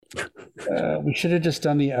We should have just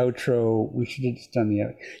done the outro.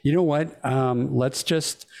 You know what? Let's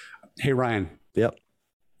just. Hey, Ryan. Yep.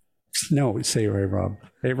 No, say hey, Rob.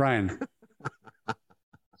 Hey, Ryan.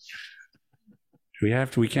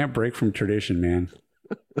 We can't break from tradition, man.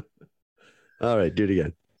 All right, do it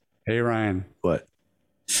again. Hey, Ryan. What?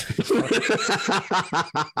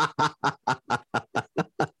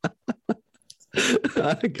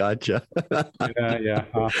 I gotcha. Yeah.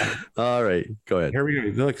 All right, go ahead. Here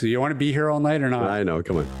we go. Look, so you want to be here all night or not? I know.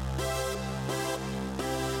 Come on.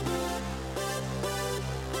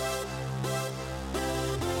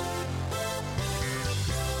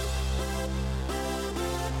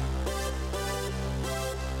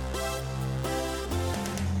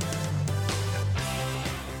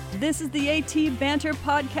 This is the AT Banter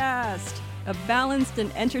Podcast, a balanced and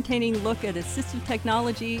entertaining look at assistive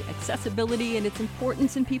technology, accessibility, and its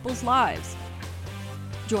importance in people's lives.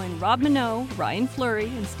 Join Rob Minot, Ryan Fleury,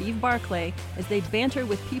 and Steve Barclay as they banter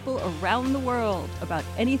with people around the world about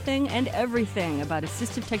anything and everything about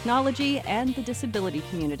assistive technology and the disability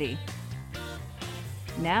community.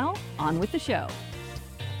 Now, on with the show.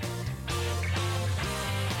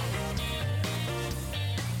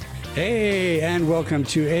 Hey, and welcome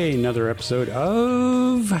to another episode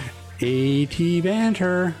of AT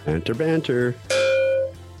Banter. Banter.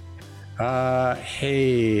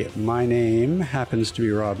 Hey, my name happens to be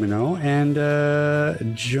Rob Minot,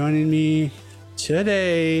 and joining me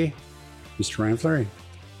today, Mr. Ryan Fleury.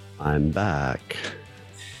 I'm back.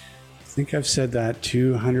 I think I've said that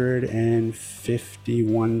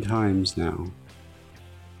 251 times now.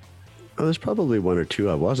 Oh, there's probably one or two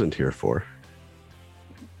I wasn't here for.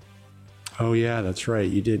 Oh, yeah, that's right.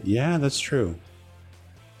 You did. Yeah, that's true.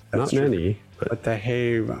 Not many. But the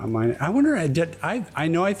hey, I wonder, I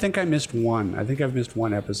know, I think I missed one. I think I've missed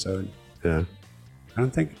one episode. Yeah. I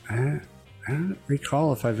don't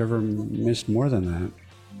recall if I've ever missed more than that.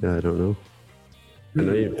 Yeah, I don't know.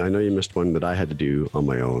 I know you missed one that I had to do on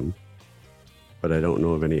my own, but I don't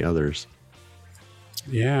know of any others.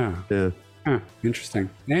 Yeah. Yeah. Huh, interesting.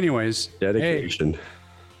 Anyways. Dedication. Hey,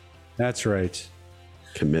 that's right.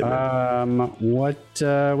 Commitment.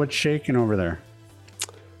 What's shaking over there?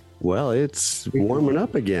 Well, it's warming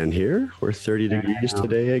up again here. We're 30 degrees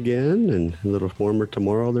today again, and a little warmer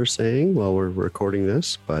tomorrow, they're saying, while we're recording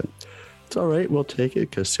this. But it's all right. We'll take it,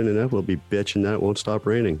 because soon enough we'll be bitching that it won't stop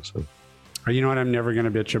raining. So, you know what? I'm never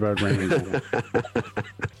going to bitch about rain.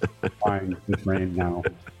 Fine with rain now.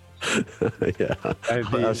 Yeah.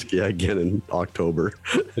 I'll ask you again in October.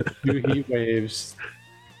 The two heat waves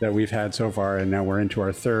that we've had so far, and now we're into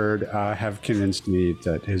our third, have convinced me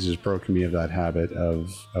that has just broken me of that habit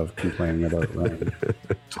of complaining about rain.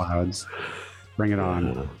 Clouds. Bring it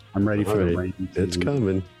on. I'm ready for the rain. It's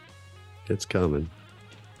coming. It's coming.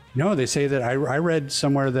 No, they say that I read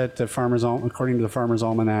somewhere that according to the Farmer's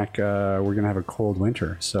Almanac, we're going to have a cold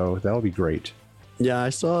winter. So that'll be great. Yeah, I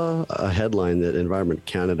saw a headline that Environment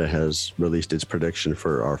Canada has released its prediction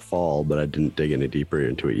for our fall, but I didn't dig any deeper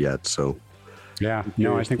into it yet. So yeah,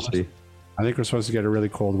 no, I think we're supposed to get a really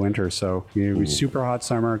cold winter. So super hot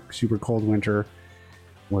summer, super cold winter.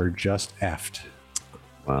 We're just effed.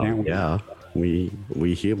 Wow. Yeah, we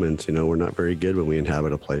humans, we're not very good when we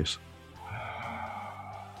inhabit a place.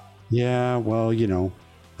 Yeah, well,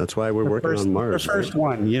 that's why we're working on Mars. The first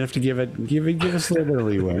one, you have to give us a little bit of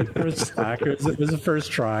leeway. It was slack. It was the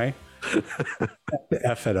first try.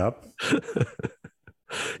 F it up.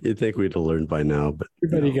 You'd think we'd have learned by now, but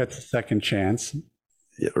everybody gets a second chance.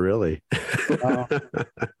 Yeah, really? Yeah,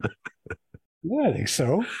 I think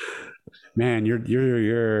so. Man,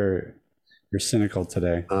 you're cynical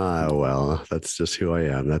today. Well, that's just who I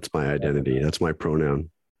am. That's my identity. That's my pronoun.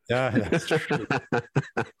 Yeah, that's true.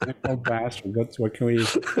 Cynical bastard. What can we?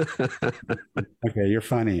 Okay, you're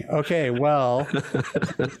funny. Okay, well,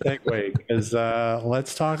 let's segue, because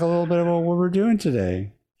let's talk a little bit about what we're doing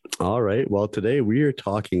today. All right. Well, today we are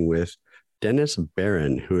talking with Dennis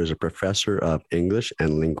Barron, who is a professor of English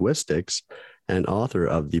and linguistics and author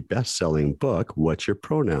of the best-selling book, What's Your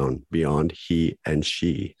Pronoun? Beyond He and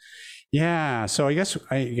She. Yeah. So I guess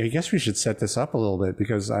we should set this up a little bit,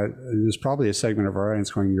 because there's probably a segment of our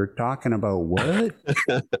audience going, "You're talking about what?"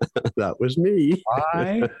 That was me.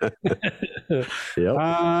 Why?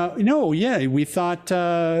 Yep. No. Yeah. We thought,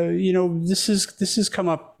 this has come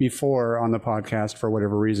up before on the podcast for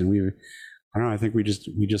whatever reason. I don't know. I think we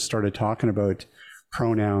just started talking about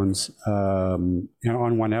pronouns, on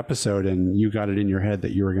one episode, and you got it in your head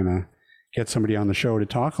that you were gonna get somebody on the show to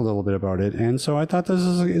talk a little bit about it. And so I thought this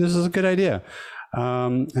is a good idea.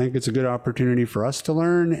 I think it's a good opportunity for us to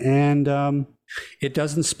learn, and It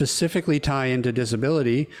doesn't specifically tie into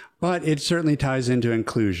disability, but it certainly ties into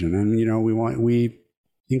inclusion. And,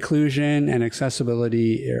 inclusion and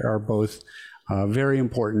accessibility are both very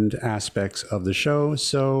important aspects of the show.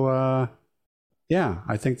 So,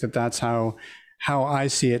 I think that's how I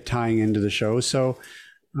see it tying into the show. So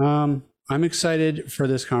I'm excited for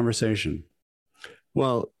this conversation.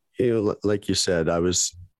 Well, like you said, I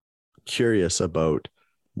was curious about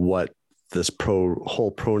what this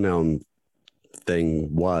whole pronoun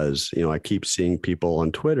thing was. I keep seeing people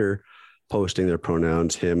on Twitter posting their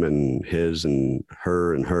pronouns, him and his and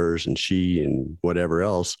her and hers and she and whatever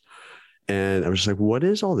else. And I was just like, what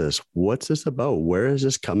is all this? What's this about? Where is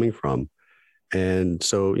this coming from? And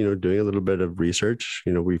so, doing a little bit of research,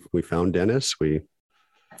 we found Dennis, we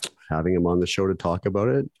having him on the show to talk about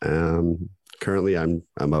it. Currently I'm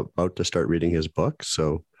about to start reading his book.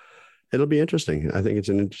 So it'll be interesting. I think it's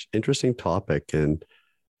an interesting topic. And,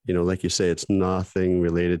 like you say, it's nothing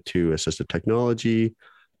related to assistive technology,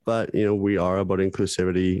 but, we are about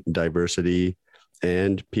inclusivity, diversity,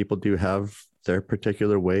 and people do have their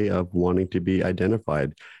particular way of wanting to be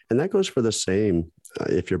identified. And that goes for the same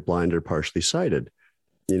if you're blind or partially sighted.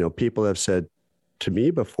 People have said to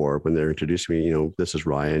me before when they're introducing me, this is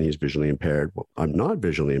Ryan, he's visually impaired. Well, I'm not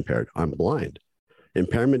visually impaired. I'm blind.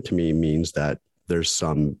 Impairment to me means that there's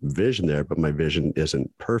some vision there, but my vision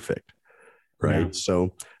isn't perfect. Right. Yeah.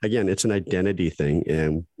 So again, it's an identity thing,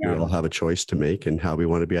 and we all have a choice to make in how we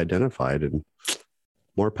want to be identified, and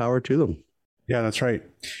more power to them. Yeah, that's right.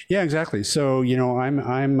 Yeah, exactly. So,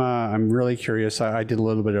 I'm really curious. I did a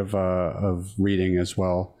little bit of reading as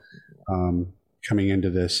well coming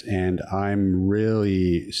into this, and I'm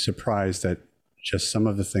really surprised at just some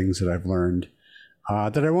of the things that I've learned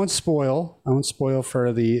that I won't spoil. I won't spoil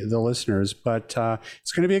for the listeners, but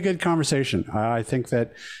it's going to be a good conversation. I think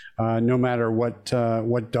that no matter what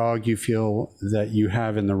dog you feel that you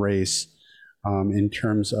have in the race, in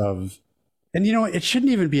terms of, and it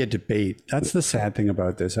shouldn't even be a debate. That's the sad thing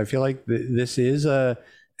about this. I feel like this is a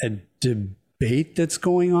debate that's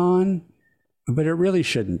going on, but it really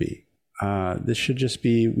shouldn't be. This should just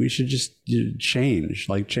be, we should just change.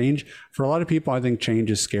 Like change, for a lot of people, I think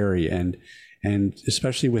change is scary, and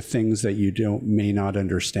especially with things that you may not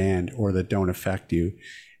understand or that don't affect you.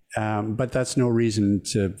 But that's no reason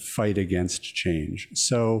to fight against change.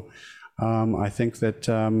 So I think that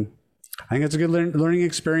it's a good learning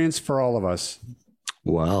experience for all of us.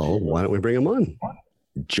 Well, why don't we bring him on?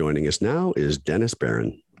 Joining us now is Dennis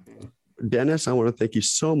Barron. Dennis, I want to thank you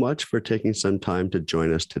so much for taking some time to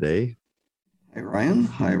join us today. Hi, Ryan.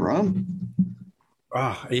 Hi, Rob.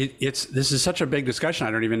 This is such a big discussion.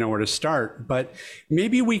 I don't even know where to start, but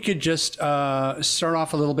maybe we could just start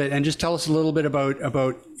off a little bit and just tell us a little bit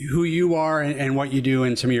about who you are and what you do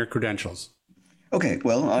and some of your credentials. Okay.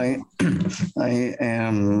 Well, I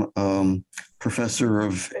am professor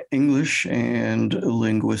of English and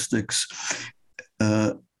linguistics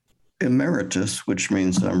emeritus, which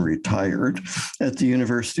means I'm retired, at the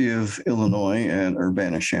University of Illinois at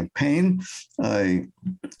Urbana-Champaign. I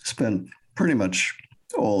spent pretty much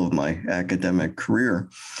all of my academic career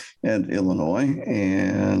at Illinois,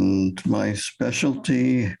 and my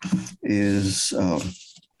specialty is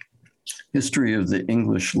history of the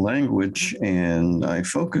English language, and I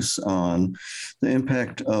focus on the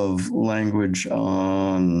impact of language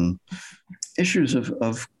on issues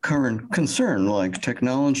of current concern, like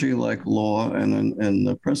technology, like law, and in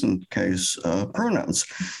the present case, pronouns.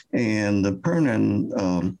 And the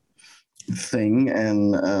pronoun thing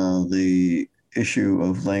and the issue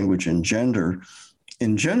of language and gender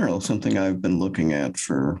in general, something I've been looking at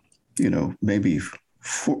for, maybe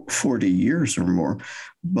 40 years or more,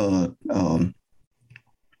 but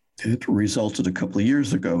it resulted a couple of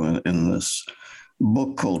years ago in this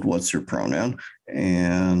book called What's Your Pronoun?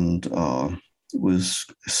 And was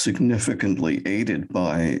significantly aided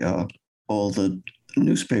by all the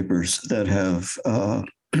newspapers that have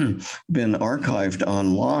been archived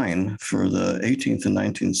online for the 18th and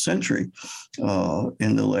 19th century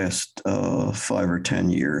in the last 5 or 10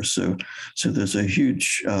 years. So there's a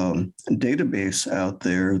huge database out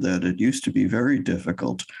there that it used to be very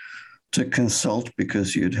difficult to consult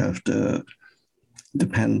because you'd have to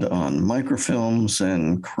depend on microfilms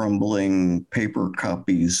and crumbling paper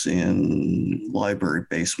copies in library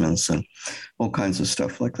basements and all kinds of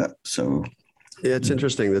stuff like that. So yeah, it's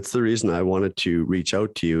interesting. That's the reason I wanted to reach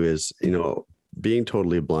out to you is, being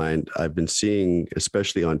totally blind, I've been seeing,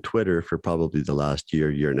 especially on Twitter for probably the last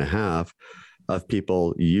year and a half, of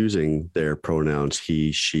people using their pronouns,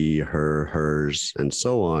 he, she, her, hers, and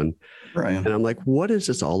so on. Right. And I'm like, what is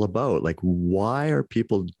this all about? Like, why are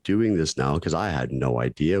people doing this now? Because I had no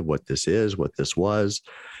idea what this is, what this was.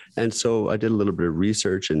 And so I did a little bit of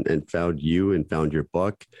research and found you and found your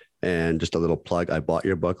book. And just a little plug, I bought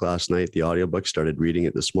your book last night, the audiobook, started reading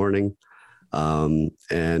it this morning. And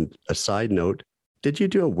a side note, did you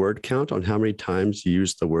do a word count on how many times you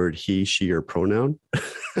used the word he, she, or pronoun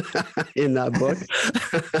in that book?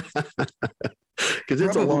 Because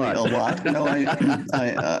it's Probably a lot. a lot. No,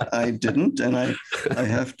 I didn't. And I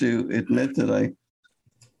have to admit that I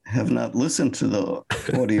have not listened to the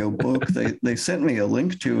audio book. They sent me a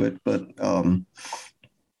link to it, but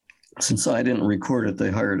since I didn't record it,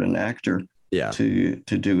 they hired an actor to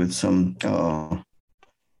do it.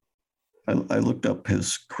 I looked up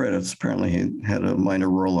his credits. Apparently, he had a minor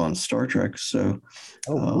role on Star Trek. So,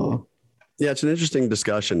 cool. Yeah, it's an interesting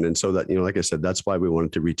discussion. And so that, like I said, that's why we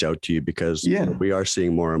wanted to reach out to you, because we are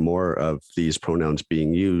seeing more and more of these pronouns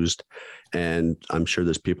being used. And I'm sure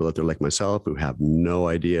there's people out there like myself who have no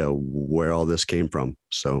idea where all this came from.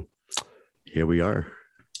 So here we are.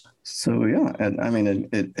 So, yeah, and I mean,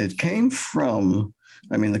 it came from,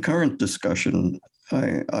 the current discussion,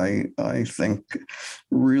 I think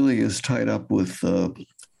really is tied up with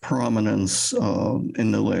prominence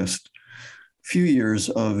in the last few years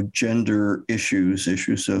of gender issues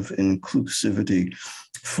of inclusivity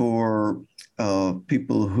for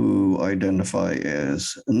people who identify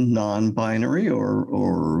as non-binary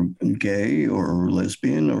or gay or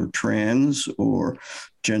lesbian or trans or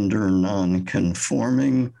gender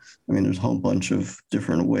non-conforming. There's a whole bunch of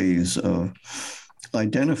different ways of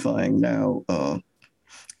identifying now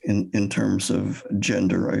in terms of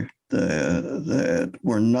gender that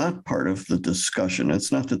were not part of the discussion.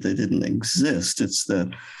 It's not that they didn't exist. It's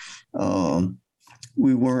that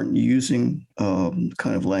we weren't using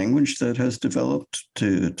kind of language that has developed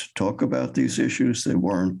to talk about these issues. They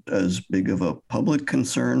weren't as big of a public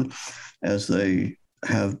concern as they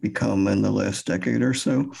have become in the last decade or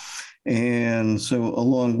so. And so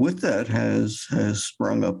along with that has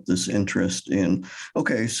sprung up this interest in,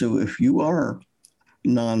 okay, so if you are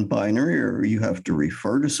non-binary or you have to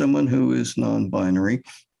refer to someone who is non-binary,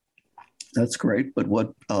 that's great. But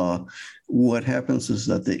what happens is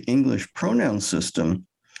that the English pronoun system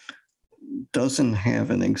doesn't have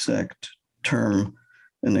an exact term,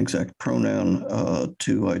 an exact pronoun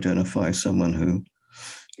to identify someone who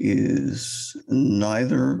is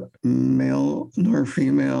neither male nor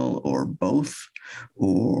female or both,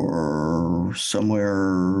 or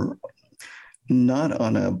somewhere not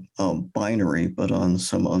on a binary, but on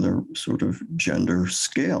some other sort of gender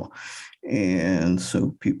scale. And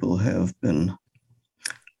so people have been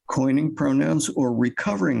coining pronouns or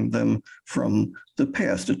recovering them from the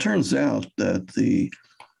past. It turns out that the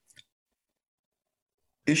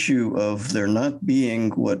issue of there not being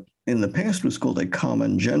what in the past was called a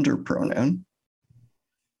common gender pronoun,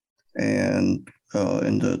 and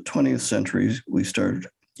in the 20th century, we started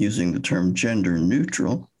using the term gender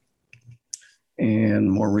neutral,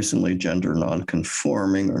 and more recently, gender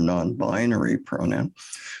non-conforming or non-binary pronoun.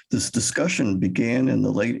 This discussion began in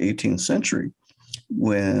the late 18th century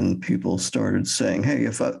when people started saying, hey,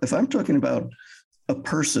 if I'm talking about a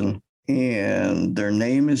person and their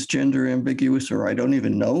name is gender ambiguous, or I don't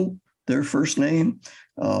even know their first name,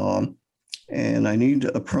 and I need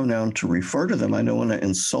a pronoun to refer to them, I don't want to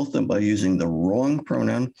insult them by using the wrong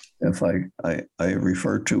pronoun. If I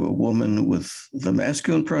refer to a woman with the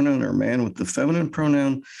masculine pronoun or a man with the feminine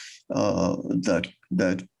pronoun, they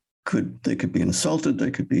could be insulted,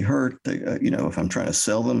 they could be hurt. If I'm trying to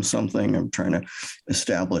sell them something, I'm trying to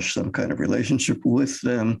establish some kind of relationship with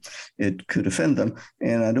them, it could offend them,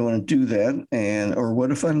 and I don't want to do that. Or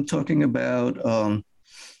what if I'm talking about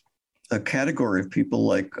a category of people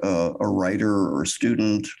like a writer or a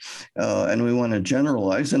student, and we want to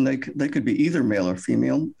generalize, and they could be either male or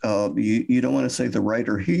female. You don't want to say the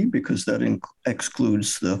writer he, because that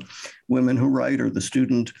excludes the women who write, or the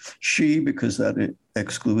student she, because that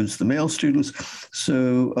excludes the male students.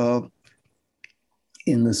 So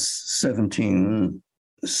in the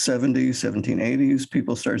 1780s,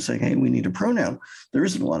 people started saying, hey, we need a pronoun. There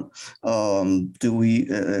isn't one.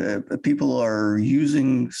 People are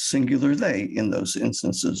using singular they in those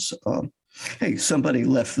instances. Hey, somebody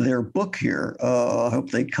left their book here. I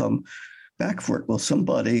hope they come back for it. Well,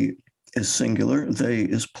 somebody is singular, they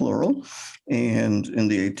is plural. And in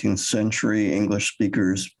the 18th century, English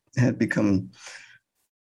speakers had become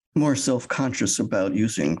more self-conscious about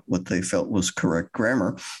using what they felt was correct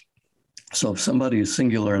grammar. So if somebody is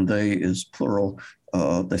singular and they is plural,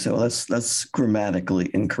 they say, well, that's grammatically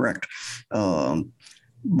incorrect.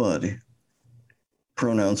 But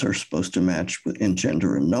pronouns are supposed to match in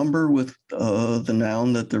gender and number with the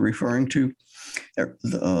noun that they're referring to.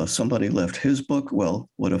 Somebody left his book. Well,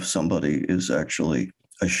 what if somebody is actually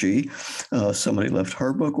a she? Somebody left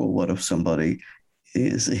her book. Well, what if somebody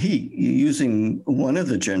is a he? Using one of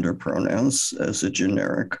the gender pronouns as a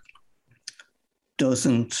generic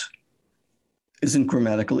isn't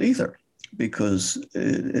grammatical either, because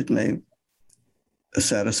it may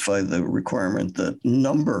satisfy the requirement that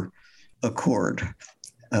number accord.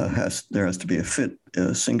 There has to be a fit,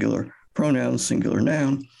 singular pronoun, singular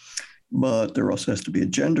noun, but there also has to be a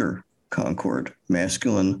gender concord,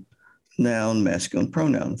 masculine noun, masculine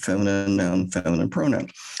pronoun, feminine noun, feminine pronoun.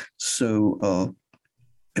 So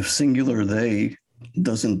if singular they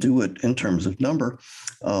doesn't do it in terms of number,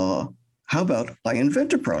 how about I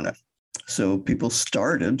invent a pronoun? So people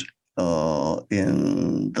started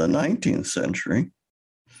in the 19th century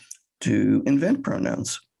to invent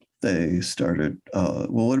pronouns. They started,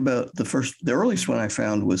 what about the earliest one I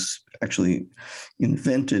found was actually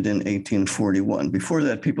invented in 1841. Before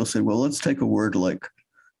that, people said, well, let's take a word like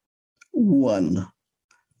one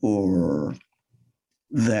or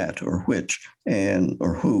that or which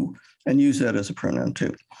or who, and use that as a pronoun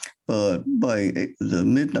too. But by the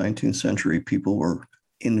mid-19th century, people were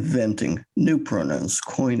inventing new pronouns,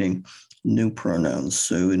 coining new pronouns.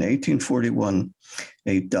 So in 1841,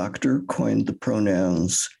 a doctor coined the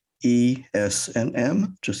pronouns E, S, and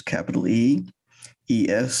M, just capital E,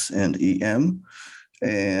 ES, and EM.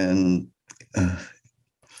 And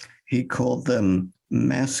he called them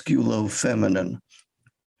masculo-feminine,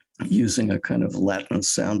 using a kind of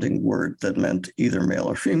Latin-sounding word that meant either male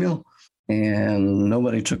or female. And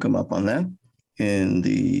nobody took him up on that. In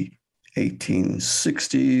the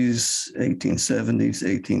 1860s, 1870s,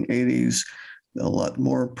 1880s, a lot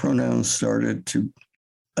more pronouns started to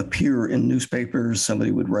appear in newspapers.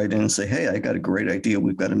 Somebody would write in and say, hey, I got a great idea.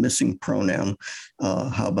 We've got a missing pronoun.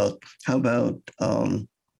 How about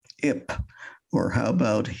ip? Or how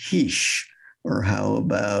about heesh? Or how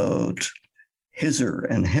about hisser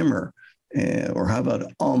and himmer? Or how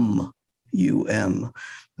about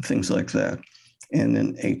things like that. And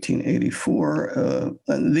in 1884,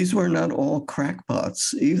 these were not all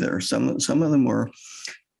crackpots either. Some of them were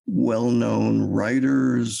well-known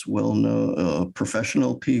writers, well-known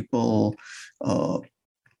professional people. In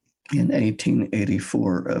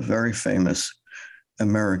 1884, a very famous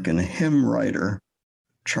American hymn writer,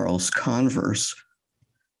 Charles Converse,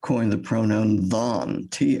 coined the pronoun thon,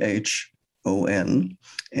 Thon,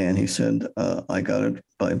 and he said, I got it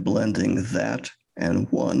by blending that and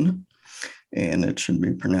one, and it should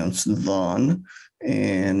be pronounced thon,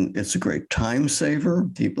 and it's a great time saver.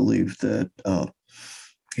 He believed that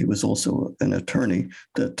he was also an attorney,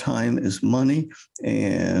 that time is money,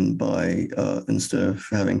 and by instead of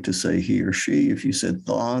having to say he or she, if you said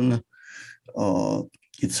thon,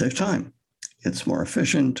 you'd save time. It's more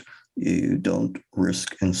efficient. You don't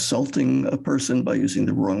risk insulting a person by using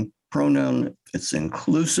the wrong pronoun. It's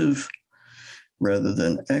inclusive rather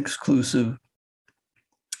than exclusive.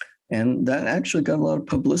 And that actually got a lot of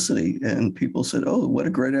publicity. And people said, oh, what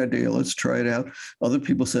a great idea. Let's try it out. Other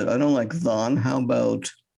people said, I don't like thon. How about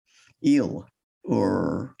il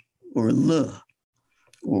or le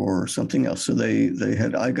or something else? So they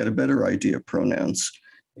had, I got a better idea of pronouns.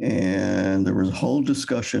 And there was a whole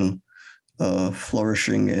discussion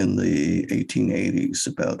flourishing in the 1880s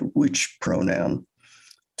about which pronoun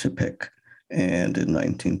to pick. And in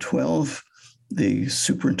 1912, the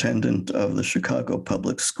superintendent of the Chicago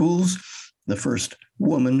Public Schools, the first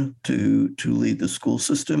woman to lead the school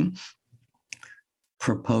system,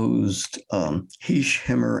 proposed heesh,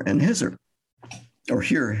 himmer, and hisser, or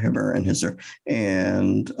here, himmer, and hisser.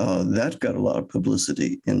 And that got a lot of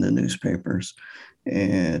publicity in the newspapers.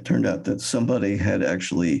 And it turned out that somebody had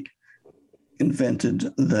actually invented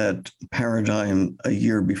that paradigm a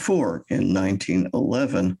year before in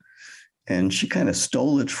 1911, and she kind of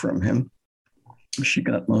stole it from him. She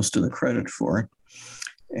got most of the credit for it.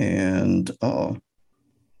 And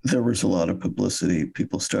there was a lot of publicity.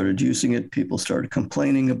 People started using it. People started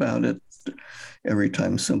complaining about it. Every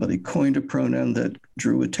time somebody coined a pronoun that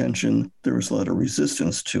drew attention, there was a lot of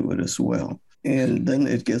resistance to it as well. And then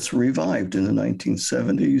it gets revived in the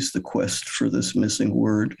 1970s, the quest for this missing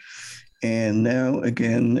word. And now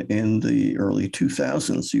again, in the early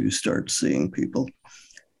 2000s, you start seeing people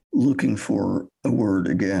looking for a word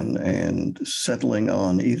again and settling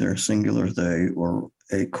on either singular they or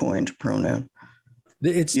a coined pronoun.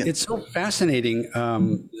 It's so fascinating,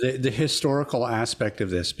 the historical aspect of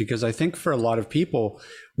this, because I think for a lot of people,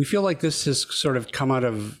 we feel like this has sort of come out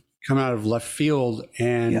of left field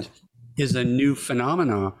and is a new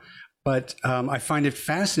phenomena. But I find it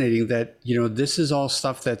fascinating that, this is all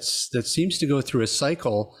stuff that seems to go through a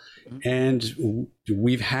cycle, and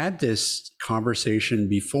we've had this conversation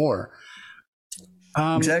before.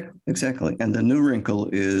 Exactly. And the new wrinkle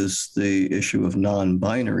is the issue of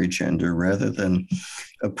non-binary gender rather than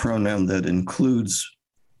a pronoun that includes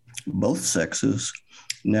both sexes.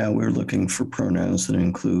 Now we're looking for pronouns that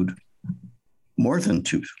include more than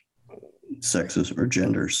two sexes or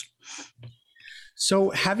genders.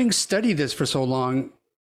 So having studied this for so long,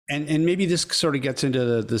 and maybe this sort of gets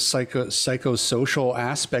into the psychosocial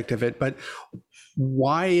aspect of it, but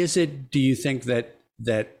why is it, do you think,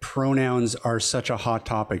 that pronouns are such a hot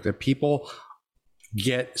topic, that people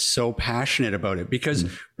get so passionate about it? Because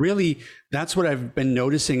really, that's what I've been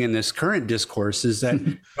noticing in this current discourse, is that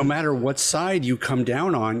no matter what side you come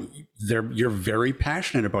down on, you're very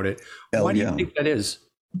passionate about it. Why do you think that is?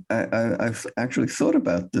 I've actually thought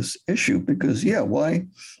about this issue because, why?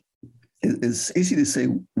 It's easy to say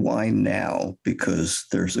why now, because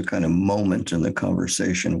there's a kind of moment in the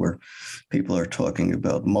conversation where people are talking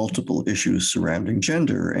about multiple issues surrounding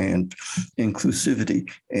gender and inclusivity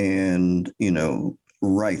and,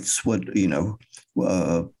 rights,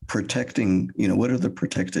 protecting, what are the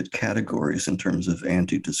protected categories in terms of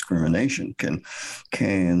anti-discrimination?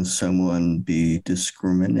 Can someone be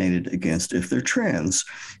discriminated against if they're trans,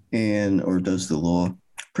 or does the law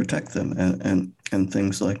protect them, and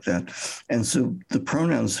things like that? And so the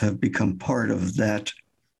pronouns have become part of that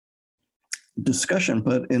discussion,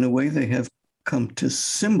 but in a way they have come to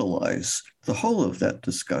symbolize the whole of that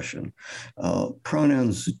discussion.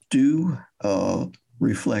 Pronouns do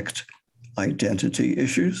reflect identity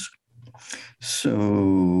issues.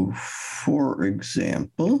 So, for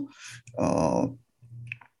example,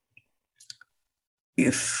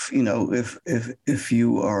 if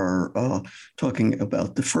you are talking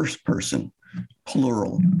about the first person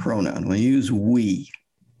plural pronoun, when you use we,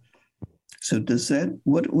 so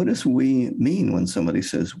what does we mean when somebody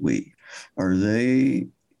says we? Are they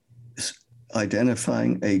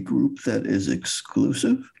identifying a group that is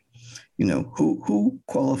exclusive? Who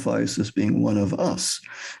qualifies as being one of us?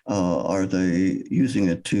 Are they using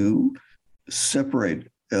it to separate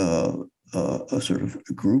a sort of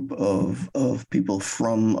group of people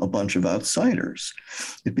from a bunch of outsiders?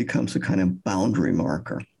 It becomes a kind of boundary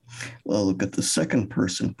marker. Well, look at the second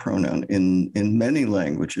person pronoun. In many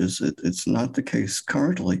languages, it's not the case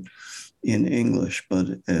currently in English, but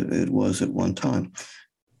it was at one time.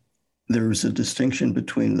 There is a distinction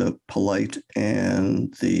between the polite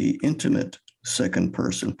and the intimate second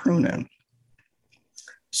person pronoun.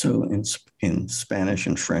 So in Spanish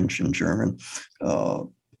and French and German,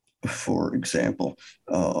 for example,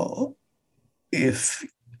 if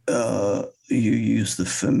you use the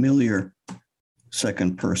familiar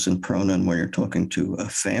second person pronoun when you're talking to a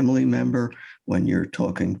family member, when you're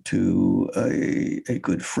talking to a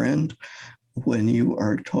good friend, when you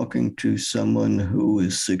are talking to someone who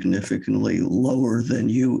is significantly lower than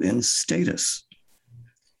you in status,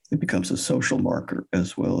 it becomes a social marker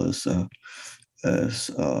as well as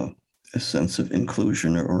a sense of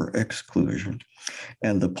inclusion or exclusion.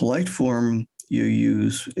 And the polite form you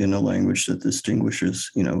use in a language that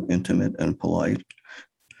distinguishes, intimate and polite,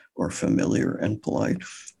 or familiar and polite.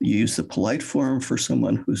 You use the polite form for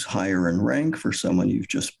someone who's higher in rank, for someone you've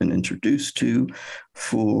just been introduced to,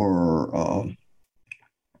 for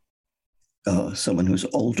someone who's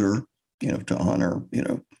older, to honor,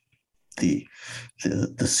 the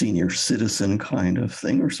senior citizen kind of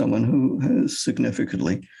thing, or someone who is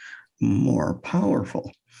significantly more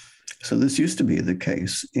powerful. So this used to be the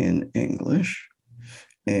case in English,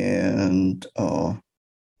 and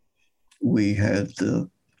we had the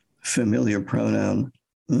familiar pronoun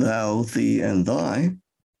thou, thee, and thy.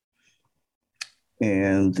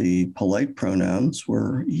 And the polite pronouns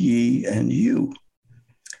were ye and you.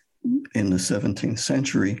 In the 17th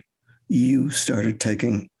century, you started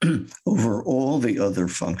taking over all the other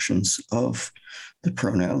functions of the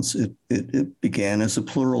pronouns. It began as a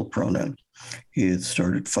plural pronoun. It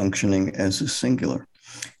started functioning as a singular.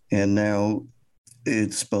 And now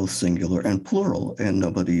it's both singular and plural, and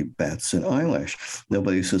nobody bats an eyelash.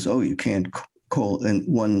 Nobody says, oh, you can't call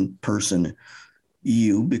one person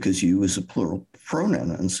you because you is a plural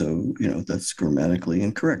pronoun. And so, that's grammatically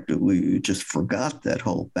incorrect. We just forgot that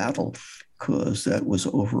whole battle because that was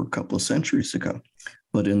over a couple of centuries ago.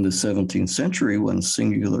 But in the 17th century, when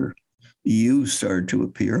singular you started to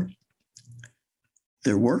appear,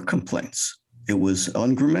 there were complaints it was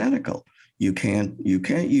ungrammatical. You can't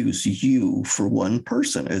use you for one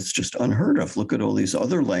person. It's just unheard of. Look at all these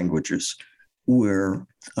other languages where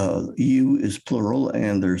you is plural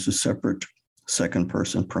and there's a separate second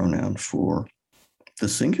person pronoun for the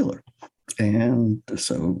singular. And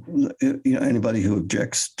so, anybody who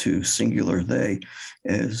objects to singular they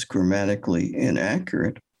as grammatically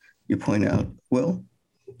inaccurate, you point out, well,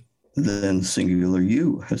 then singular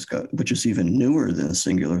you has got, which is even newer than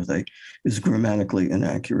singular they, is grammatically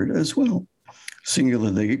inaccurate as well. Singular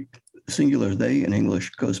they in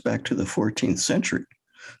English goes back to the 14th century.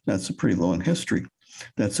 That's a pretty long history.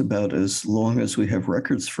 That's about as long as we have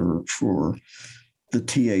records for the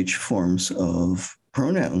TH forms of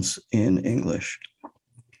pronouns in English.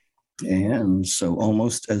 And so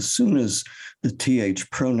almost as soon as the TH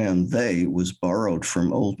pronoun they was borrowed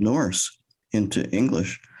from Old Norse into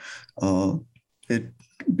English, it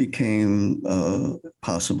became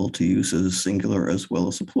possible to use as a singular as well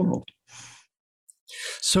as a plural.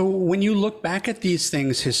 So when you look back at these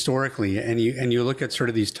things historically, and you look at sort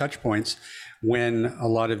of these touch points when a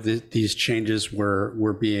lot of these changes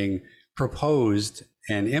were being proposed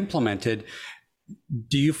and implemented,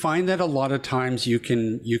 do you find that a lot of times you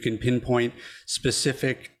can pinpoint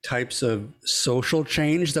specific types of social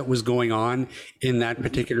change that was going on in that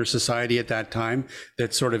particular society at that time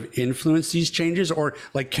that sort of influenced these changes? Or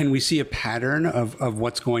like, can we see a pattern of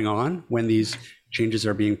what's going on when these changes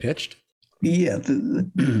are being pitched? Yeah,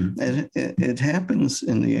 it happens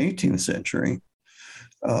in the 18th century.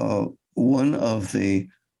 One of the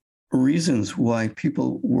reasons why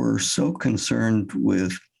people were so concerned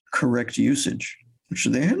with correct usage, which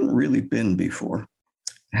they hadn't really been before,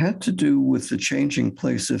 had to do with the changing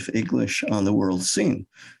place of English on the world scene.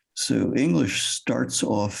 So English starts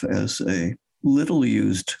off as a little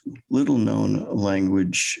used, little known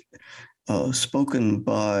language spoken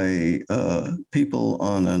by people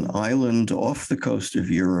on an island off the coast of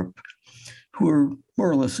Europe who are more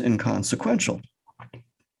or less inconsequential.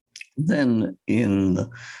 Then in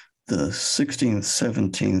the 16th,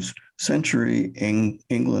 17th century,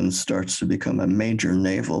 England starts to become a major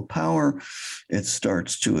naval power. It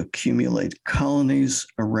starts to accumulate colonies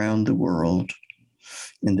around the world.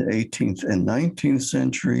 In the 18th and 19th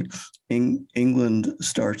century, England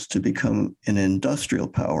starts to become an industrial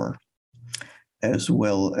power, as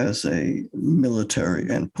well as a military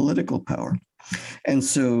and political power. And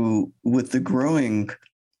so with the growing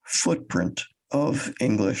footprint of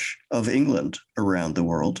England around the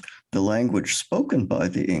world, the language spoken by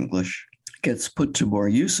the English gets put to more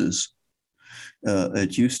uses.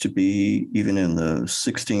 It used to be, even in the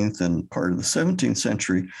 16th and part of the 17th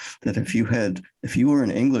century, that if you were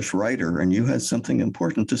an English writer and you had something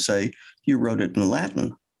important to say, you wrote it in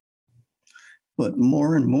Latin. But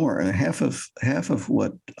more and more, and half of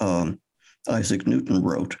what Isaac Newton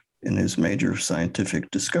wrote in his major scientific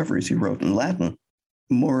discoveries, he wrote in Latin.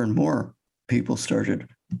 More and more people started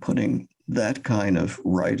putting that kind of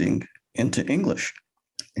writing into English.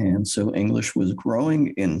 And so English was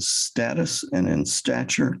growing in status and in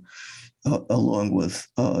stature, along with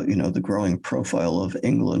the growing profile of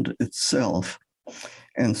England itself.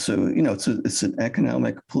 And so, it's an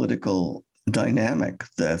economic, political dynamic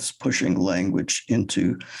that's pushing language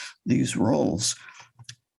into these roles.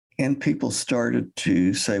 And people started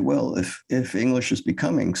to say, well, if English is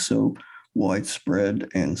becoming so widespread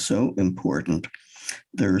and so important,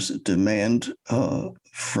 there's a demand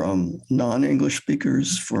from non-English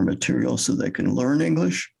speakers for material so they can learn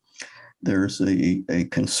English. There's a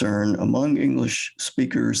concern among English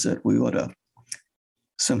speakers that we ought to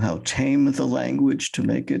somehow tame the language to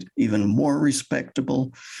make it even more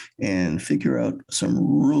respectable and figure out some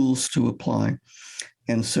rules to apply.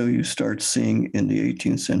 And so you start seeing in the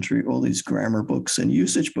 18th century all these grammar books and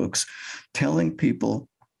usage books telling people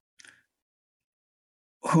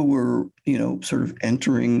who were, sort of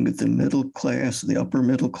entering the middle class, the upper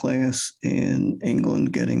middle class in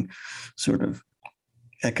England, getting sort of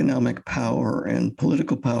economic power and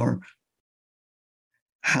political power,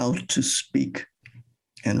 how to speak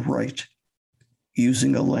and write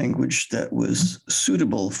using a language that was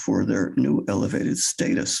suitable for their new elevated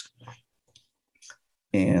status.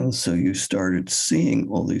 And so you started seeing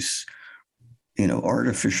all these,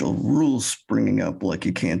 artificial rules springing up, like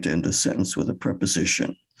you can't end a sentence with a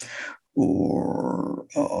preposition, or,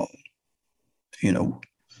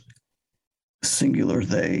 singular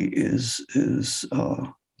they is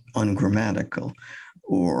ungrammatical,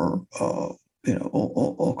 or,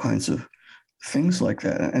 all kinds of things like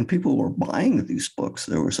that. And people were buying these books.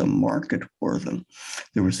 There was a market for them.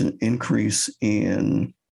 There was an increase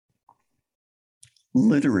in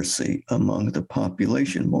literacy among the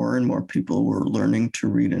population. More and more people were learning to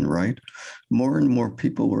read and write. More and more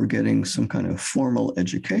people were getting some kind of formal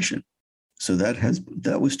education. So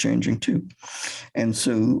that was changing too. And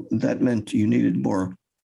so that meant you needed more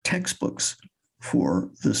textbooks for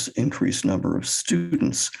this increased number of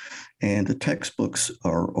students. And the textbooks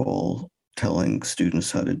are all telling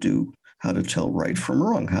students how to tell right from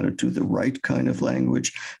wrong, how to do the right kind of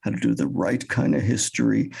language, how to do the right kind of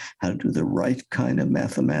history, how to do the right kind of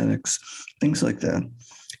mathematics, things like that.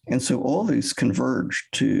 And so all these converge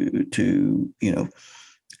to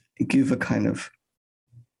give a kind of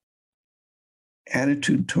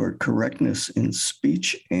attitude toward correctness in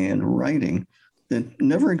speech and writing that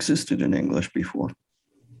never existed in English before.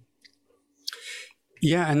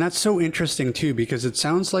 Yeah, and that's so interesting too, because it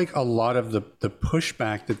sounds like a lot of the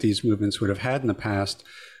pushback that these movements would have had in the past,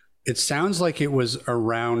 it sounds like it was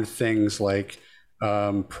around things like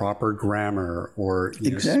proper grammar or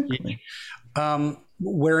exactly.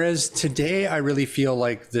 Whereas today, I really feel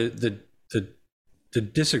like the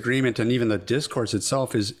disagreement and even the discourse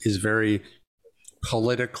itself is very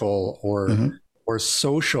political or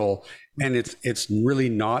social, and it's really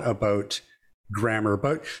not about grammar.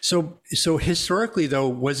 But so historically though,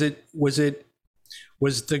 was the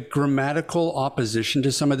grammatical opposition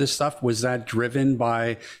to some of this stuff, was that driven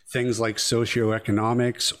by things like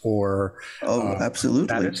socioeconomics or absolutely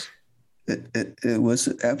status? It was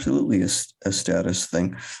absolutely a status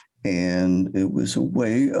thing, and it was a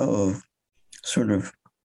way of sort of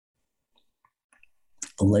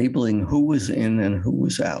labeling who was in and who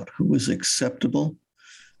was out, who was acceptable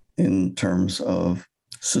in terms of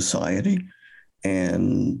society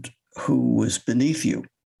and who was beneath you,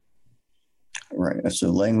 right?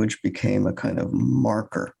 So language became a kind of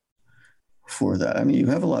marker for that. I mean, you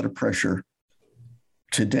have a lot of pressure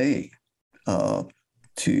today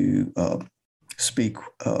to speak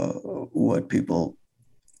what people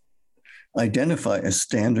identify as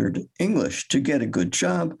standard English to get a good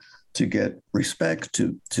job, to get respect,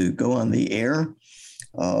 to go on the air.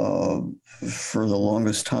 For the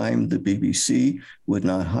longest time, the BBC would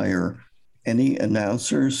not hire any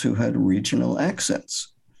announcers who had regional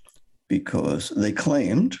accents because they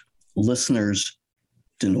claimed listeners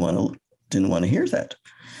didn't want to hear that.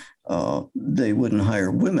 They wouldn't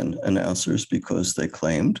hire women announcers because they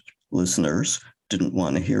claimed listeners didn't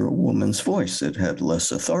want to hear a woman's voice. It had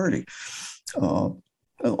less authority.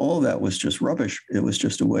 All that was just rubbish. It was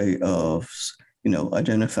just a way of,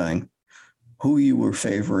 identifying who you were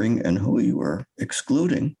favoring and who you were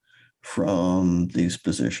excluding from these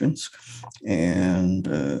positions. And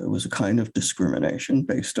it was a kind of discrimination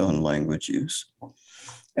based on language use.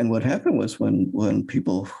 And what happened was when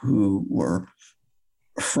people who were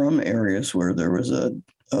from areas where there was an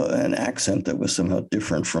accent that was somehow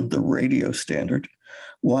different from the radio standard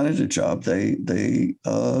wanted a job, they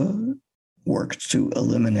worked to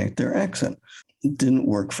eliminate their accent. It didn't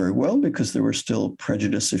work very well because there was still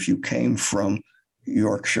prejudice if you came from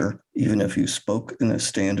Yorkshire, even if you spoke in a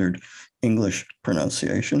standard English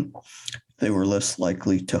pronunciation. They were less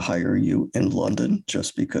likely to hire you in London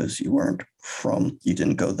just because you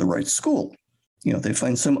didn't go to the right school. They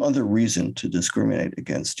find some other reason to discriminate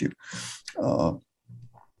against you.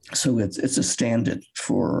 So it's a stand-in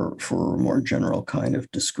for a more general kind of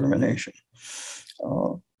discrimination.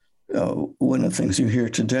 One of the things you hear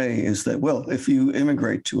today is that, well, if you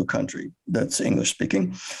immigrate to a country that's English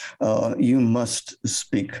speaking, you must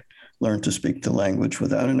learn to speak the language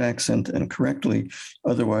without an accent and correctly,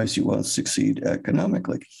 otherwise you won't succeed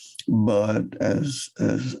economically. But as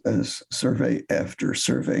survey after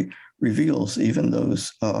survey reveals, even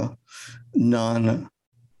those non-first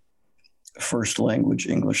language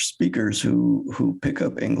English speakers who pick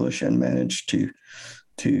up English and manage to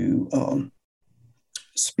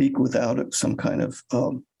speak without some kind of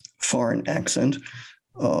foreign accent,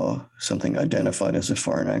 something identified as a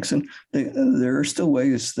foreign accent, there are still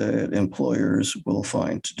ways that employers will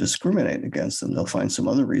find to discriminate against them. They'll find some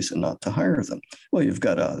other reason not to hire them. Well, you've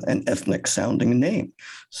got an ethnic sounding name,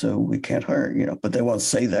 so we can't hire, but they won't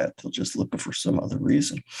say that. They'll just look for some other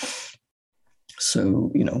reason.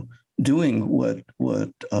 So, doing what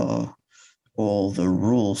all the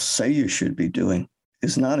rules say you should be doing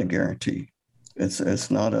is not a guarantee. It's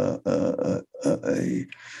not a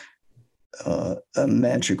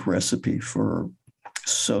magic recipe for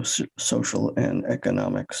social and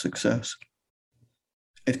economic success.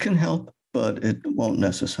 It can help, but it won't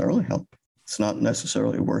necessarily help. It's not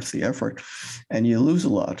necessarily worth the effort, and you lose a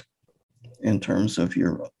lot in terms of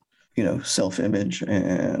your, self-image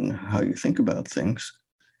and how you think about things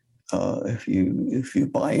if you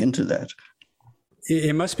buy into that.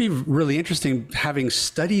 it must be really interesting having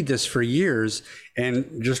studied this for years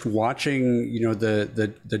and just watching,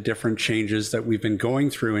 the different changes that we've been going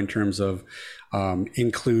through in terms of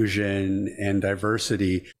inclusion and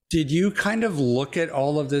diversity. Did you kind of look at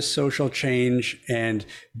all of this social change and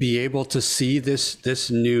be able to see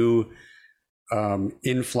this new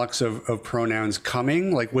influx of pronouns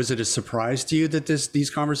coming? Like, was it a surprise to you that these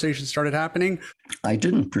conversations started happening? I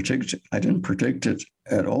didn't predict it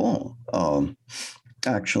at all.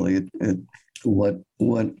 Actually,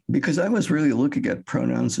 because I was really looking at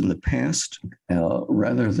pronouns in the past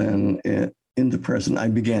rather than in the present. I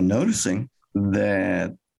began noticing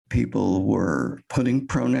that people were putting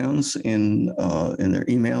pronouns in their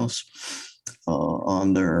emails,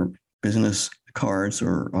 on their business cards,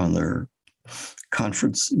 or on their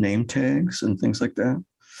conference name tags and things like that,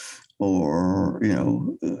 or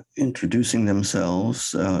introducing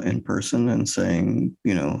themselves in person and saying,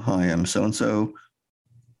 hi, I'm so and so,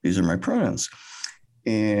 these are my pronouns.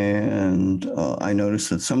 And I noticed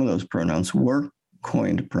that some of those pronouns were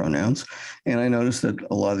coined pronouns, and I noticed that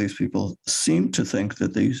a lot of these people seemed to think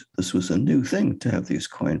that this was a new thing to have these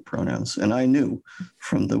coined pronouns. And I knew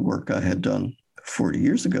from the work I had done 40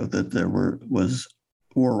 years ago that there were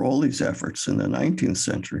all these efforts in the 19th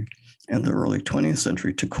century and the early 20th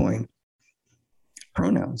century to coin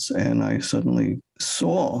pronouns. And I suddenly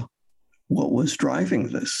saw what was driving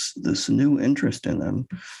this new interest in them,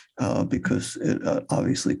 because it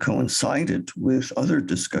obviously coincided with other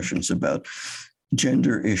discussions about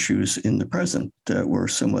gender issues in the present that were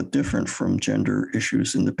somewhat different from gender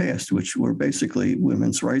issues in the past, which were basically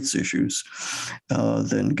women's rights issues,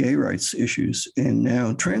 then gay rights issues, and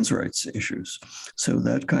now trans rights issues. So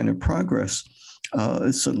that kind of progress,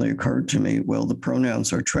 it suddenly occurred to me, well, the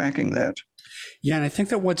pronouns are tracking that. Yeah, and I think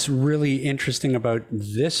that what's really interesting about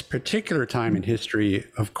this particular time in history,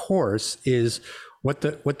 of course, is what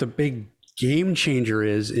the big game changer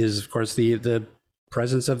is of course the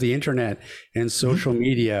presence of the internet and social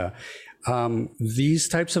media. These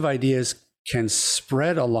types of ideas can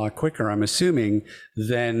spread a lot quicker, I'm assuming,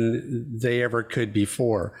 than they ever could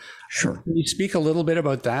before. Sure. Can you speak a little bit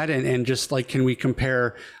about that, and just like, can we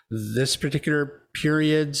compare this particular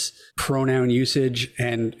period's pronoun usage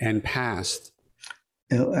and past?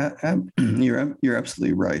 You're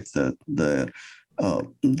absolutely right that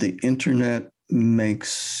the internet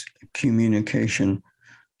makes communication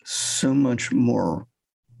so much more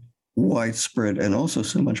widespread and also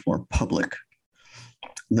so much more public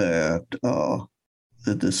that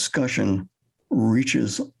the discussion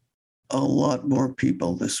reaches a lot more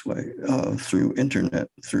people this way, through internet,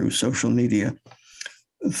 through social media,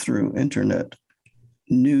 through internet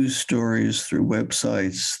news stories, through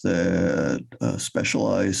websites that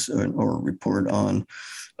specialize or report on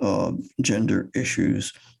gender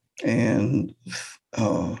issues. And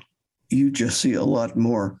you just see a lot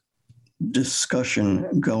more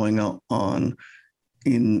discussion going on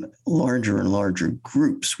in larger and larger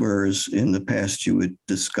groups, whereas in the past you would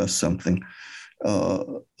discuss something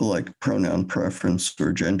like pronoun preference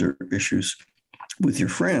or gender issues with your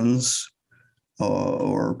friends,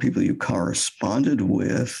 or people you corresponded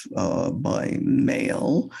with by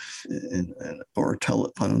mail or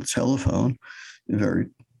on the telephone, very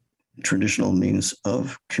traditional means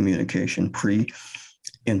of communication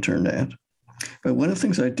pre-internet. But one of the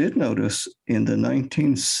things I did notice in the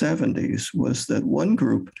 1970s was that one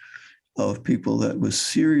group of people that was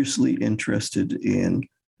seriously interested in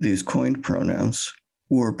these coined pronouns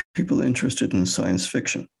were people interested in science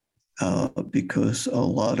fiction. Because a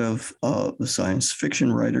lot of the science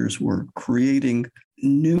fiction writers were creating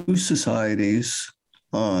new societies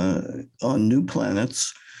on new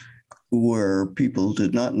planets where people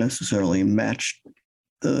did not necessarily match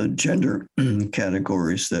the gender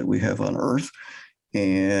categories that we have on Earth.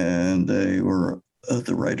 And the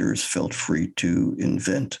writers felt free to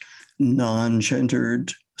invent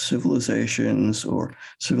non-gendered civilizations, or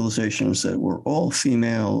civilizations that were all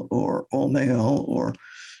female or all male,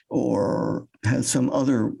 or had some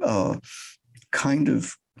other kind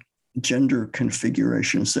of gender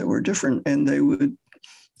configurations that were different. And they would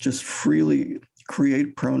just freely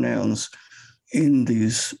create pronouns in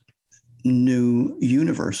these new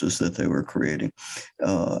universes that they were creating.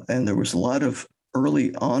 And there was a lot of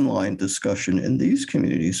early online discussion in these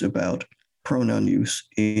communities about pronoun use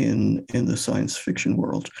in the science fiction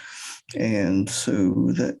world. And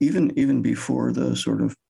so that even before the sort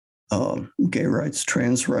of gay rights,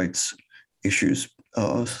 trans rights issues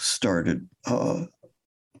started,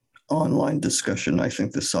 online discussion, I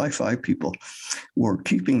think the sci-fi people were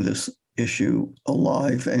keeping this issue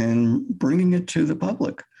alive and bringing it to the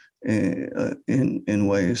public. in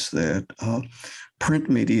ways that print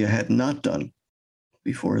media had not done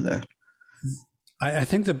before that. I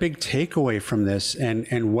think the big takeaway from this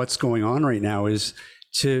and what's going on right now is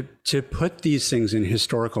to put these things in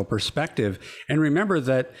historical perspective, and remember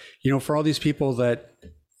that, for all these people that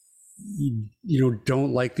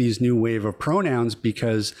don't like these new wave of pronouns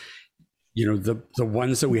because the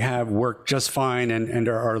ones that we have work just fine and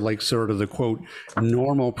are like sort of the quote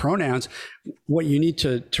normal pronouns. What you need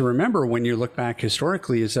to remember when you look back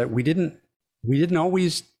historically is that we didn't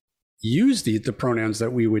always use the pronouns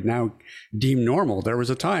that we would now deem normal. There was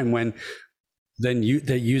a time when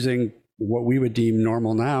using what we would deem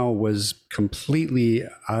normal now was completely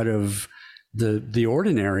out of the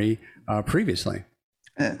ordinary previously.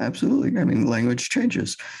 Absolutely. I mean, language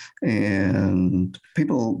changes, and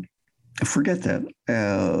people forget that,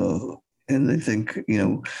 and they think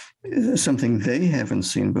something they haven't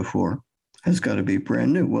seen before has got to be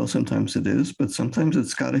brand new. Well, sometimes it is, but sometimes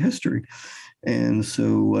it's got a history. And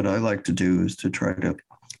so what I like to do is to try to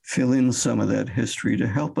fill in some of that history to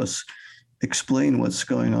help us explain what's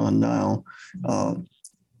going on now,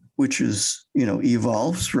 which is,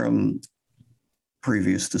 evolves from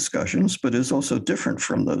previous discussions, but is also different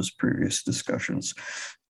from those previous discussions.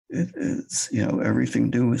 It's,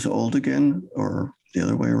 everything new is old again, or the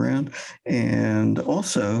other way around. And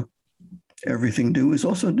also, everything new is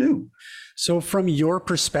also new. So from your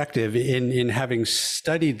perspective, in having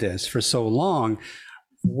studied this for so long,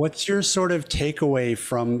 what's your sort of takeaway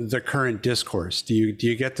from the current discourse? Do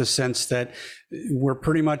you get the sense that we're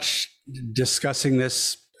pretty much discussing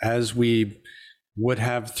this as we would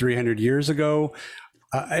have 300 years ago,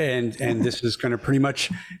 and this is going to pretty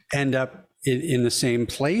much end up in the same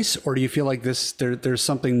place? Or do you feel like there's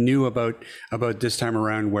something new about this time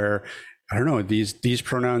around where, I don't know, these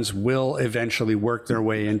pronouns will eventually work their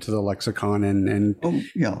way into the lexicon and Oh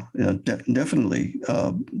yeah, definitely.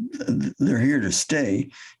 They're here to stay,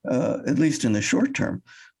 at least in the short term.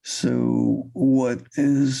 So what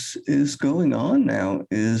is going on now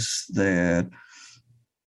is that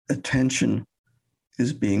attention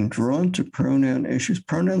is being drawn to pronoun issues.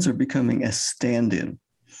 Pronouns are becoming a stand-in.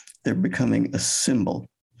 They're becoming a symbol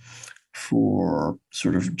for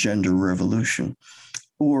sort of gender revolution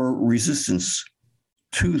or resistance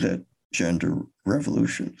to that gender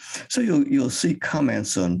revolution. So you'll see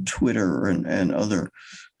comments on Twitter and other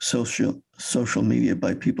social media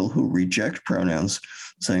by people who reject pronouns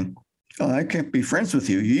saying, "Oh, I can't be friends with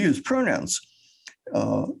you. You use pronouns."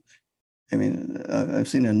 I've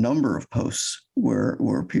seen a number of posts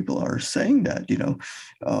where people are saying that,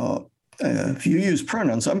 if you use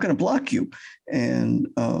pronouns, I'm going to block you. And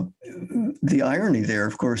the irony there,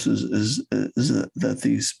 of course, is that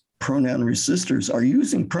these pronoun resistors are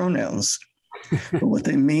using pronouns. But what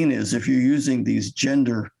they mean is, if you're using these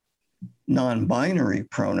gender non-binary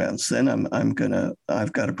pronouns, then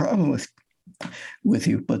I've got a problem with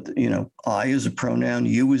you. But I is a pronoun,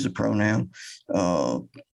 you is a pronoun.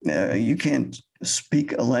 You can't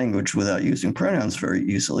speak a language without using pronouns very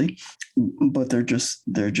easily, but they're just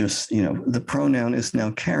the pronoun is now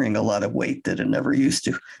carrying a lot of weight that it never used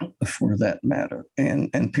to, for that matter.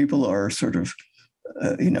 And people are sort of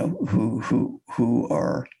who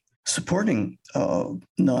are supporting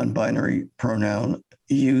non-binary pronoun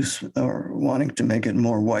use or wanting to make it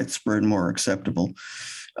more widespread, more acceptable,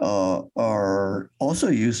 are also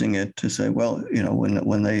using it to say, well,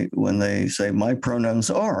 when they say my pronouns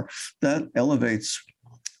are, that elevates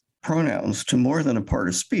pronouns to more than a part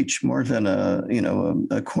of speech, more than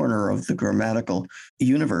a corner of the grammatical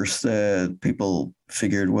universe that people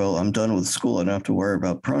figured, well, I'm done with school, I don't have to worry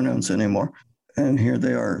about pronouns anymore. And here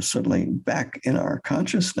they are suddenly back in our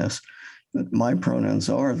consciousness that my pronouns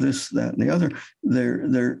are this, that, and the other.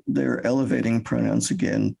 They're elevating pronouns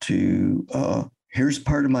again to here's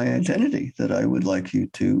part of my identity that I would like you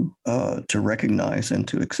to recognize and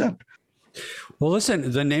to accept. Well,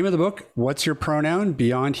 listen, the name of the book, What's Your Pronoun?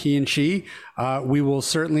 Beyond He and She. We will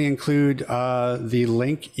certainly include the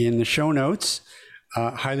link in the show notes.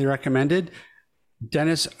 Highly recommended.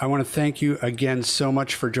 Dennis, I want to thank you again so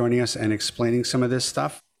much for joining us and explaining some of this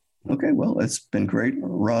stuff. Okay, well, it's been great,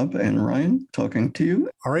 Rob and Ryan, talking to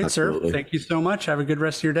you. All right, Absolutely. sir. Thank you so much. Have a good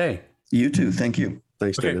rest of your day. You too. Thank you.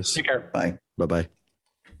 Thanks, Okay, Dennis. take care. Bye. Bye-bye.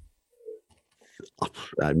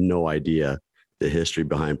 I have no idea the history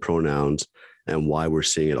behind pronouns and why we're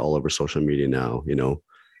seeing it all over social media now,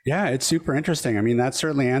 Yeah, it's super interesting. I mean, that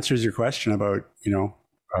certainly answers your question about,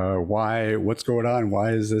 why, what's going on?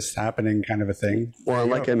 Why is this happening, kind of a thing? Well,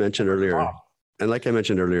 like I mentioned earlier,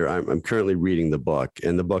 I'm currently reading the book,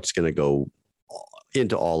 and the book's going to go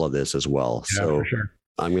into all of this as well. Yeah, So for sure.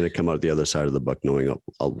 I'm going to come out the other side of the book knowing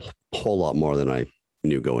a whole lot more than I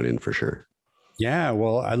knew going in for sure. Yeah,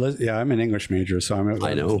 well, I'm an English major, so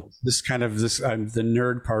I know the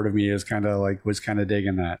nerd part of me is was kind of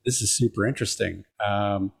digging that. This is super interesting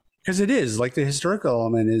because it is like the historical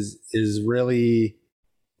element is really,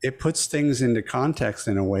 it puts things into context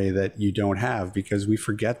in a way that you don't have, because we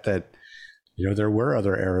forget that, you know, there were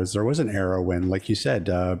other eras. There was an era when, like you said,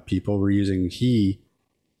 people were using he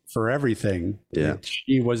for everything. Yeah,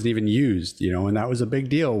 she wasn't even used, you know, and that was a big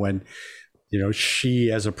deal when, you know,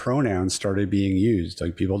 she as a pronoun started being used.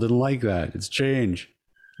 Like, people didn't like that. It's change.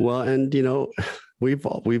 Well, and you know, we've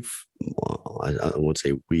I won't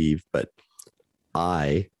say we've, but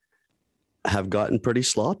I have gotten pretty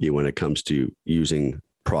sloppy when it comes to using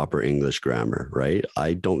proper English grammar, right?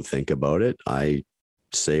 I don't think about it. I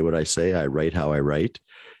say what I say, I write how I write,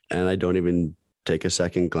 and I don't even take a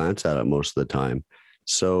second glance at it most of the time.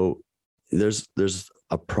 So there's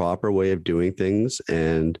a proper way of doing things,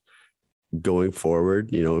 and going forward,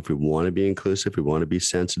 you know, if we want to be inclusive, we want to be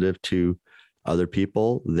sensitive to other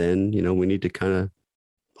people, then, you know, we need to kind of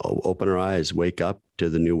open our eyes, wake up to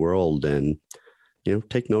the new world, and, you know,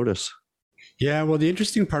 take notice. Yeah, well, the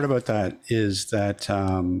interesting part about that is that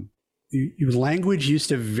language used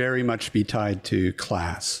to very much be tied to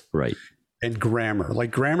class. Right. And grammar.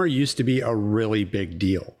 Like, grammar used to be a really big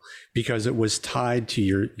deal because it was tied to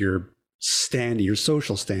your standing, your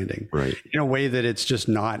social standing, right, in a way that it's just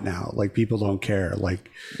not now. Like, people don't care.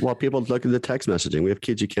 Like, well, people look at the text messaging. We have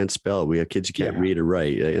kids you can't spell. We have kids you can't read or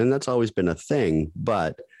write, and that's always been a thing.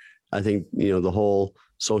 But I think, you know, the whole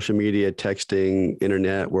social media, texting,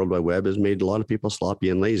 internet, World Wide Web has made a lot of people sloppy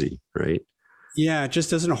and lazy, right? Yeah, it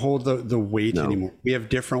just doesn't hold the weight anymore. We have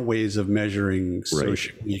different ways of measuring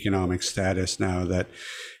social and economic status now that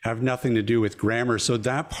have nothing to do with grammar. So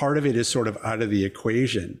that part of it is sort of out of the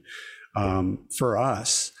equation. For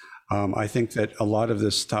us, I think that a lot of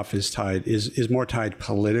this stuff is more tied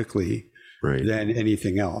politically than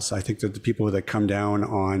anything else. I think that the people that come down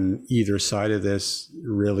on either side of this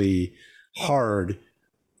really hard,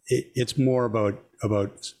 it's more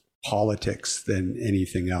about politics than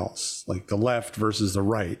anything else. Like the left versus the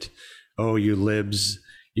right. Oh, you libs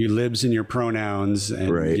in your pronouns,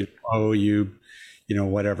 and you know,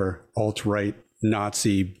 whatever, alt-right,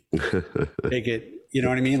 Nazi, bigot. You know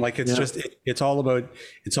what I mean? Like, it's just, I shouldn't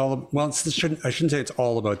say it's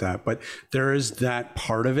all about that, but there is that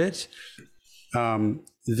part of it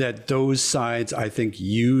that those sides, I think,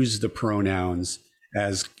 use the pronouns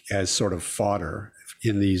as sort of fodder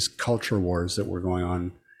in these culture wars that were going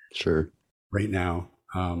on right now.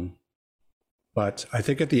 But I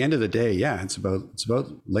think at the end of the day, it's about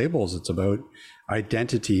labels. It's about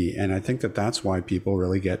identity. And I think that that's why people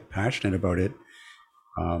really get passionate about it.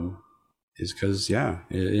 Is because,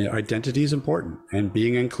 identity is important and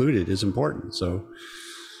being included is important. So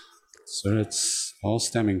it's all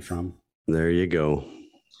stemming from. There you go.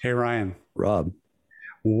 Hey, Ryan. Rob.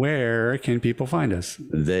 Where can people find us?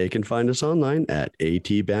 They can find us online at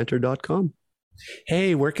atbanter.com.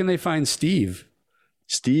 Hey, where can they find Steve?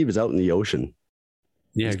 Steve is out in the ocean.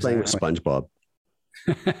 Yeah, He's playing with SpongeBob.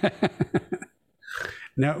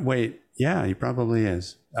 No, wait. Yeah, he probably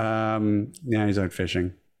is. He's out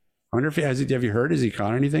fishing. I wonder if have you heard, has he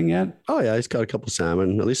caught anything yet? Oh yeah, he's got at least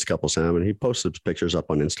a couple salmon. He posted pictures up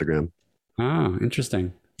on Instagram. Oh,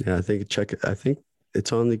 interesting. Yeah, I think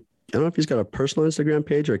it's on the, I don't know if he's got a personal Instagram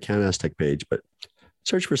page or a Can Aztec page, but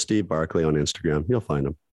search for Steve Barclay on Instagram. You'll find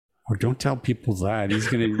him. Or don't tell people that. He's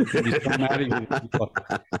going to come out of you.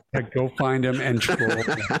 Go find him and troll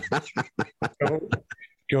him.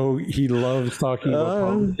 Go. He loves talking about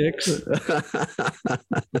politics.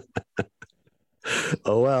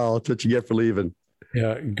 Oh, well, that's what you get for leaving.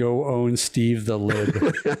 Yeah, go own Steve the Lid.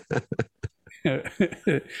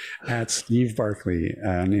 At Steve Barclay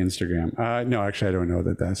on Instagram. No, actually, I don't know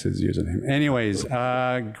that that's his username. Anyways,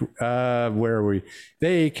 where are we?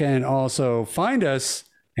 They can also find us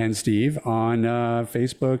and Steve on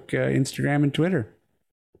Facebook, Instagram, and Twitter.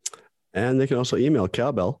 And they can also email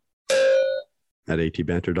cowbell at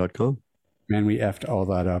atbanter.com. Man, we effed all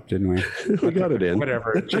that up, didn't we? We got it in.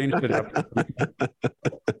 Whatever, changed it up.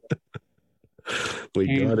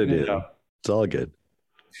 We got it in. It's all good.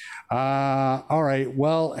 All right.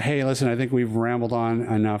 Well, hey, listen, I think we've rambled on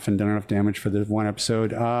enough and done enough damage for this one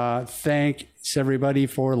episode. Thanks, everybody,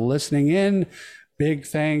 for listening in. Big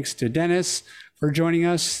thanks to Dennis for joining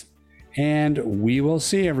us. And we will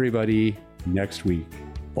see everybody next week.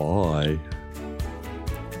 Bye.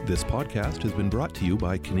 This podcast has been brought to you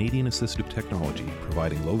by Canadian Assistive Technology,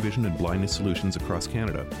 providing low vision and blindness solutions across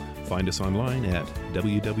Canada. Find us online at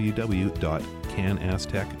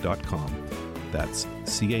www.canastech.com. That's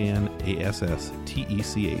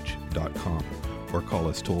CANASSTECH.com. Or call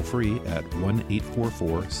us toll free at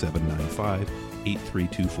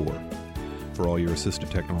 1-844-795-8324. For all your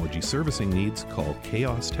assistive technology servicing needs, call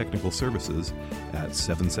Chaos Technical Services at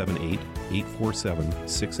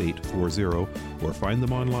 778-847-6840 or find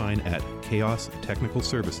them online at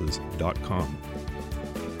chaostechnicalservices.com.